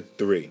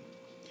 4-3.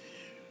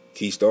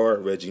 Key star,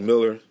 Reggie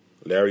Miller,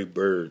 Larry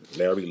Bird.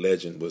 Larry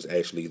Legend was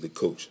actually the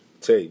coach.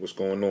 Tay, what's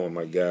going on,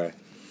 my guy?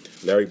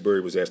 Larry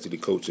Bird was actually the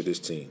coach of this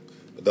team.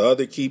 The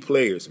other key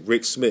players,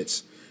 Rick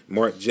Smits,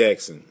 Mark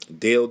Jackson,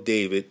 Dale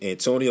David,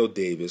 Antonio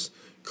Davis,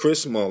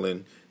 Chris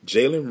Mullin,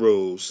 Jalen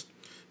Rose,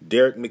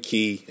 Derek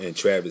McKee, and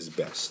Travis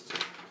Best.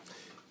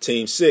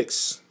 Team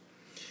 6,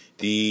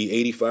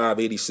 the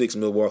 85-86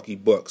 Milwaukee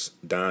Bucks,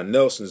 Don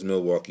Nelson's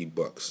Milwaukee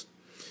Bucks.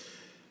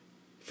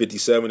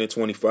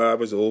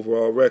 57-25 is the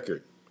overall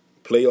record.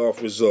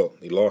 Playoff result,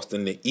 they lost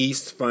in the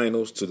East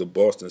Finals to the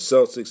Boston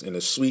Celtics in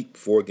a sweep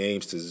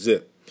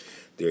 4-0.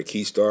 Their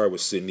key star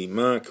was Sidney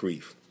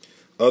Moncrief.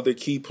 Other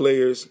key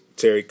players,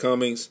 Terry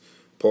Cummings,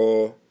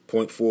 Paul,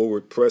 point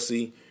forward,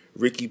 Pressey,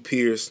 Ricky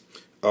Pierce,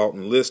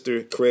 Alton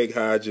Lister, Craig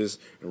Hodges,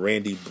 and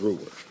Randy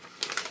Brewer.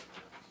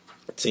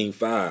 Team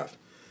 5,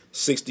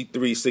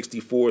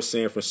 63-64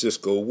 San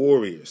Francisco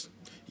Warriors.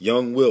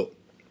 Young Wilt,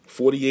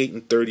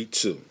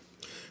 48-32.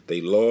 They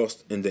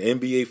lost in the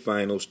NBA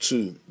Finals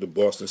to the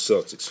Boston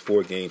Celtics,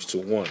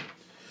 4-1.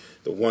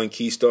 The one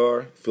key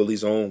star,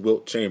 Philly's own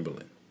Wilt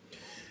Chamberlain.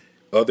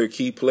 Other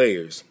key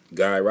players,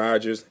 Guy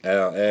Rogers,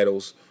 Al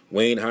Attles,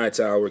 Wayne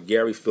Hightower,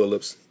 Gary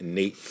Phillips, and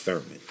Nate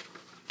Thurman.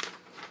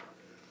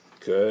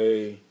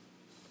 Okay.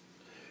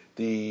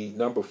 The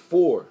number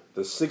 4,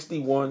 the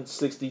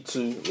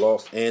 61-62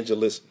 Los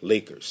Angeles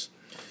Lakers.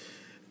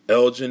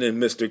 Elgin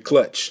and Mr.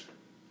 Clutch.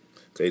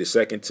 Okay, the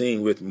second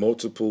team with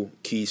multiple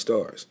key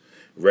stars.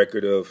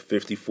 Record of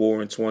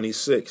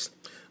 54-26.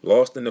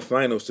 Lost in the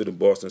finals to the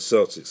Boston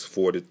Celtics,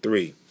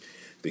 4-3.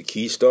 The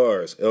key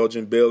stars,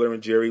 Elgin Baylor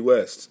and Jerry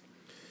West.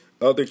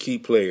 Other key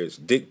players,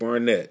 Dick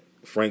Barnett,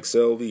 Frank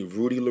Selvey,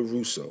 Rudy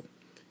LaRusso,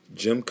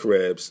 Jim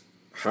Krebs,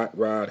 Hot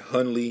Rod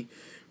Hundley,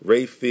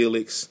 Ray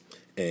Felix,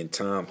 and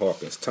Tom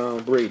Hawkins.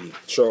 Thomas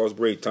Charles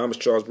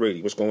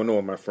Brady. What's going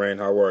on, my friend?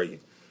 How are you?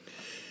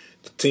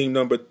 Team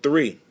number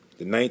 3,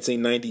 the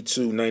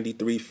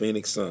 1992-93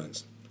 Phoenix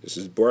Suns. This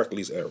is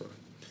Barkley's era.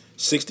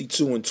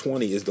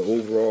 62-20 is the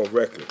overall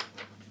record.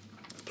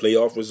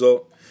 Playoff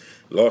result,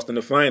 lost in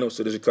the finals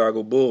to the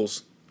Chicago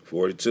Bulls,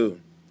 4-2.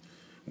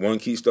 One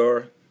key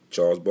star,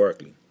 Charles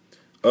Barkley.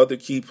 Other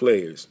key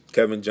players,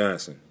 Kevin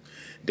Johnson,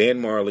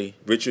 Dan Marley,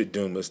 Richard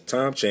Dumas,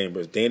 Tom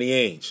Chambers, Danny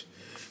Ainge,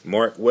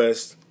 Mark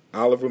West,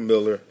 Oliver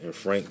Miller, and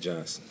Frank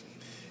Johnson.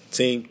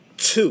 Team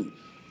 2,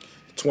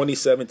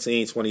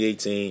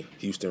 2017-2018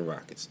 Houston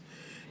Rockets.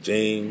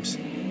 James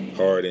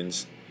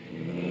Harden's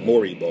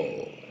Morey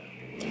Ball,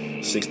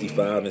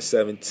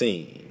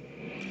 65-17.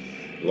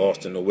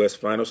 Lost in the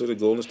West Finals to the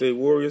Golden State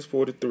Warriors,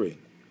 4-3.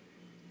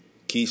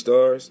 Key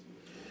stars,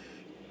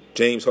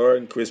 James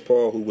Harden, Chris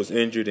Paul, who was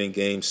injured in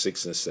Games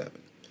 6 and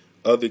 7.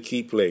 Other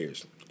key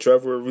players,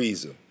 Trevor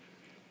Ariza,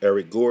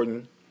 Eric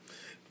Gordon,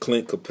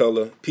 Clint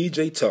Capella,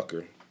 P.J.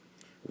 Tucker,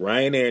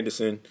 Ryan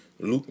Anderson,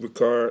 Luke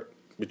Richard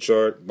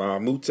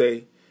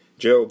Bahamute,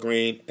 Gerald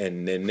Green,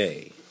 and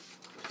Nene.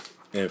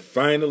 And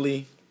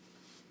finally,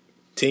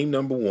 team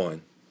number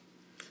 1,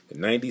 the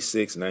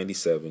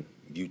 96-97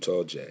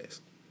 Utah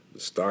Jazz, the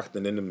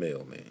Stockton and the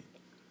Mailman,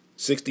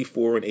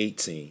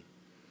 64-18.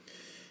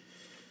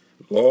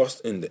 Lost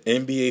in the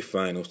NBA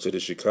Finals to the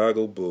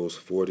Chicago Bulls,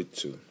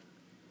 4-2.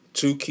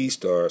 Two key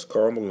stars,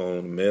 Karl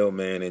Malone,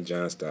 Mailman, and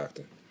John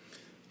Stockton.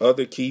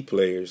 Other key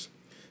players,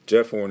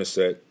 Jeff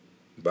Hornacek,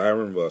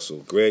 Byron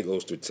Russell, Greg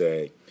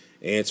Ostertag,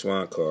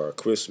 Antoine Carr,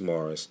 Chris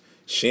Morris,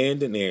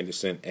 Shandon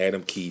Anderson,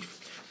 Adam Keefe,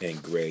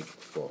 and Greg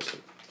Foster.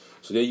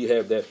 So there you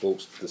have that,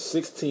 folks. The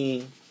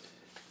 16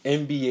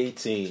 NBA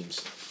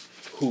teams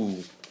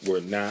who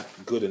were not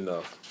good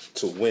enough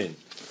to win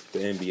the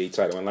NBA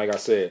title. And like I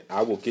said,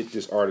 I will get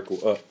this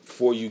article up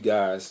for you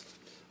guys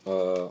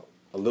a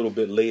little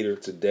bit later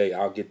today.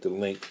 I'll get the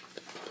link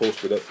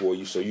posted up for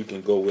you so you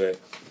can go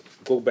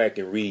back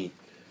and read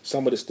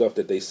some of the stuff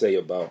that they say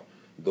about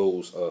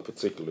those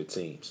particular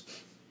teams.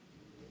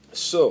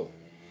 So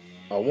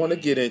I want to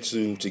get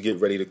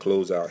ready to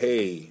close out.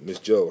 Hey, Miss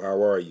Joe,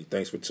 how are you?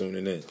 Thanks for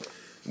tuning in.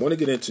 I want to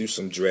get into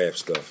some draft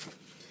stuff,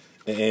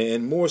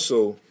 and more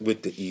so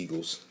with the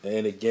Eagles.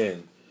 And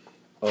again,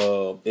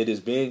 it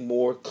is being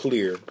more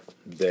clear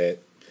that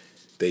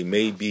they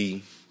may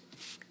be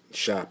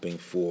shopping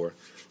for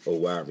a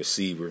wide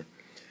receiver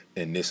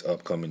in this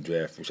upcoming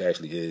draft, which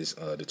actually is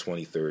the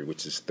 23rd,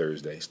 which is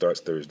Thursday.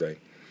 Starts Thursday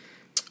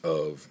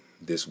of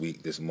this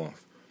week, this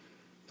month.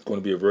 It's going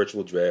to be a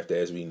virtual draft,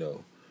 as we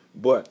know.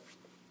 But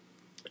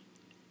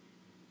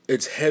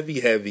it's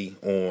heavy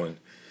on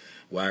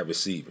wide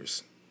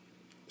receivers.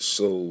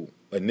 So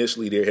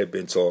initially there had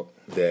been talk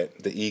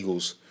that the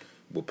Eagles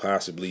will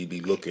possibly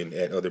be looking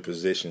at other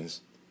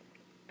positions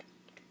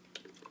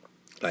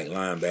like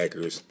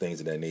linebackers, things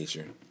of that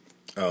nature.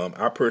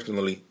 I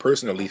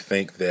personally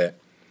think that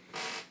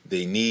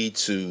they need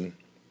to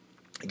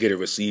get a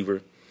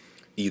receiver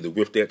either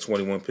with that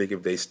 21 pick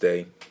if they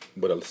stay,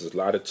 but there's a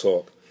lot of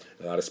talk,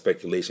 a lot of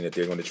speculation that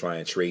they're going to try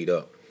and trade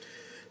up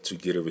to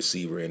get a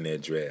receiver in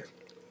that draft.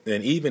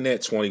 And even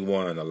at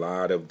 21, a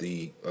lot of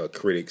the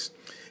critics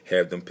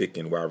have them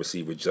picking wide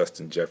receiver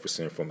Justin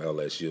Jefferson from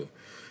LSU,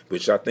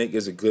 which I think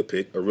is a good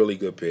pick, a really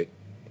good pick,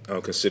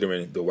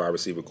 considering the wide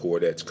receiver core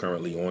that's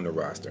currently on the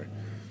roster.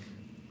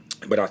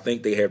 But I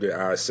think they have their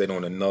eyes set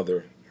on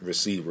another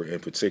receiver in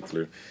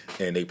particular,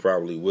 and they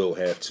probably will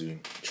have to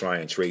try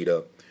and trade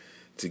up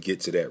to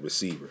get to that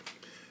receiver.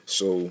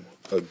 So,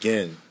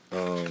 again,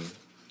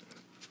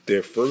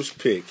 their first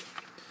pick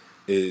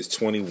is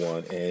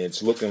 21, and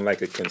it's looking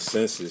like a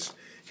consensus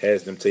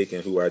has them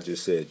taking who I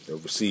just said, a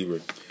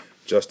receiver,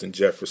 Justin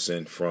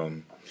Jefferson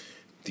from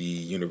the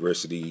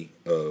University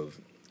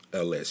of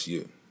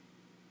LSU,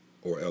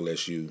 or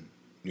LSU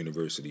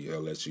University,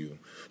 LSU,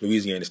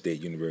 Louisiana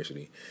State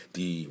University,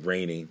 the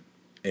reigning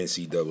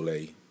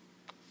NCAA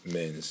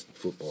men's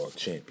football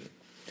champion.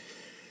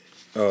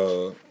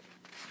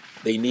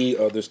 They need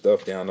other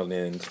stuff down the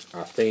end.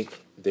 I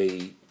think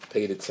they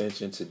paid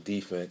attention to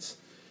defense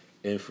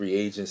in free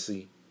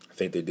agency. I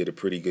think they did a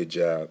pretty good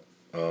job.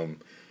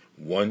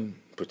 One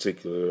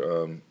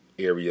particular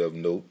area of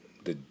note,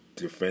 the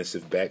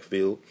defensive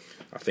backfield.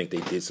 I think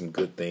they did some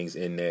good things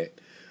in that.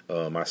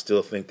 I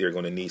still think they're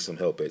going to need some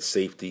help at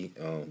safety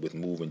with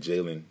moving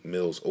Jalen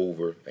Mills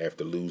over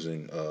after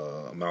losing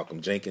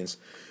Malcolm Jenkins.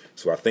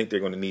 So I think they're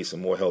going to need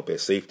some more help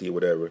at safety or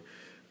whatever.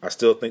 I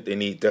still think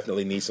they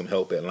definitely need some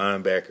help at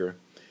linebacker,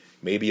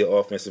 maybe an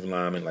offensive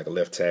lineman like a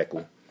left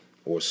tackle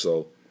or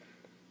so,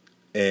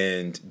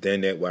 and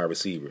then that wide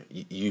receiver.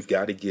 You've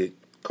got to get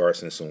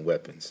Carson some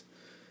weapons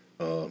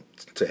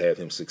to have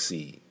him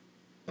succeed,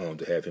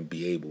 to have him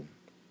be able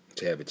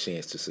to have a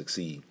chance to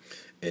succeed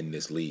in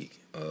this league.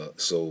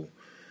 So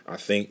I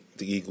think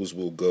the Eagles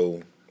will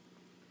go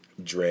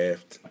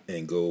draft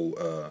and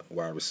go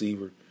wide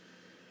receiver.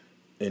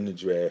 In the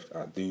draft,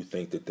 I do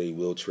think that they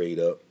will trade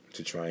up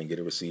to try and get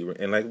a receiver.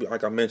 And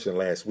like I mentioned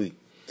last week,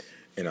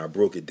 and I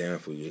broke it down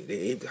for you,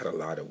 they've got a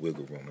lot of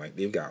wiggle room. Like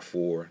they've got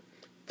 3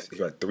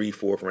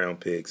 4th-round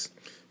picks,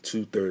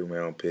 2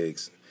 3rd-round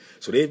picks.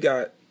 So they've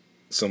got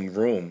some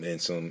room and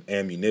some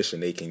ammunition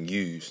they can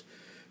use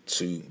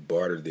to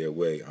barter their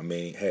way. I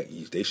mean, heck,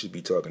 they should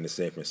be talking to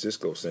San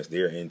Francisco since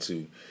they're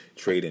into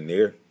trading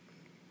their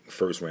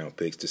first-round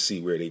picks to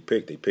see where they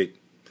pick. They picked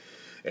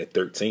at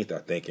 13th, I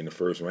think, in the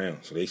first round.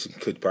 So they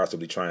could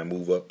possibly try and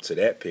move up to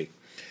that pick,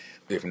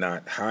 if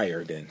not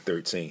higher than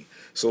 13.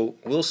 So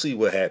we'll see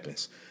what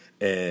happens.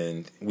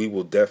 And we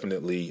will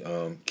definitely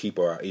keep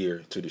our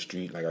ear to the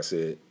street. Like I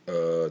said,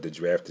 the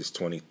draft is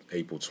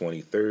April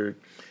 23rd.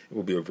 It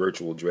will be a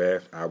virtual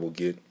draft. I will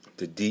get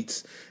the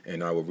deets,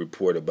 and I will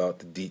report about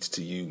the deets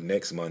to you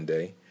next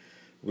Monday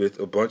with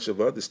a bunch of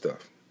other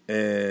stuff.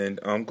 And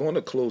I'm going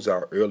to close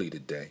out early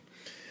today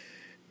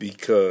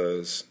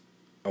because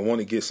I want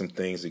to get some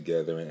things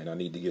together, and I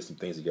need to get some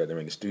things together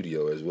in the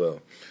studio as well.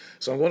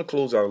 So I'm going to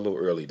close out a little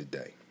early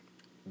today.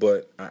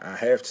 But I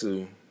have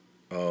to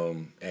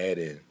add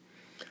in,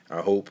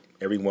 I hope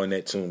everyone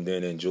that tuned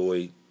in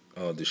enjoyed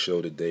the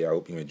show today. I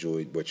hope you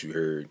enjoyed what you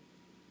heard.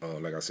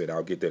 Like I said,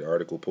 I'll get that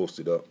article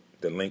posted up,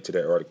 the link to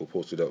that article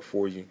posted up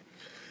for you.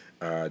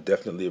 I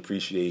definitely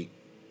appreciate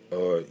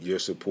your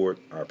support.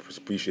 I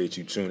appreciate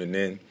you tuning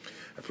in.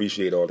 I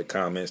appreciate all the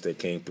comments that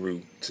came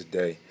through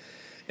today.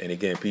 And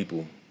again,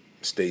 people,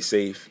 stay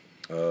safe,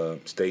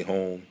 stay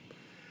home,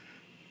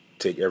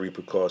 take every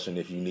precaution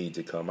if you need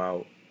to come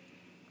out,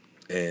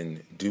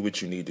 and do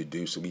what you need to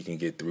do so we can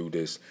get through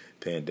this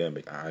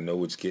pandemic. I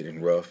know it's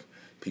getting rough.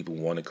 People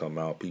want to come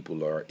out.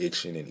 People are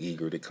itching and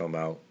eager to come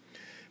out.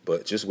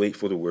 But just wait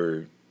for the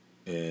word.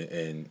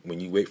 And when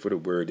you wait for the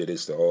word that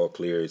it's all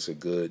clear, it's a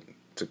good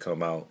to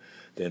come out,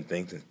 then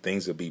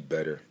things will be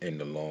better in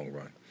the long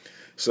run.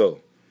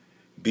 So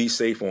be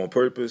safe on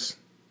purpose.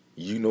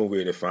 You know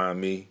where to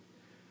find me.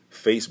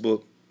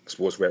 Facebook,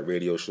 Sports Rap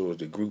Radio Show is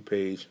the group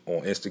page.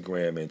 On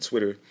Instagram and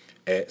Twitter,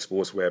 at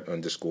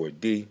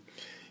SportsRap_D.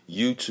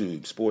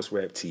 YouTube, Sports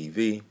Rap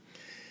TV.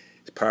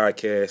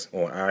 Podcast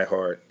on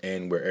iHeart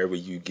and wherever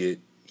you get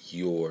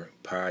your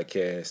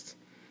podcast,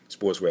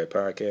 Sports Rap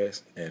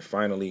Podcast. And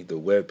finally, the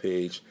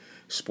webpage,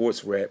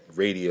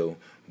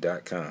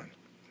 sportsrapradio.com.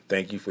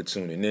 Thank you for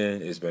tuning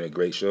in. It's been a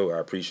great show. I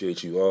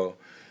appreciate you all.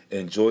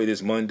 Enjoy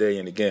this Monday.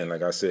 And again,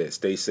 like I said,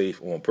 stay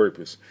safe on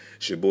purpose.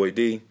 It's your boy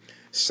D,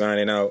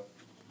 signing out.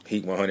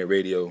 Heat 100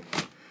 Radio.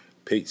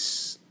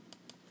 Peace.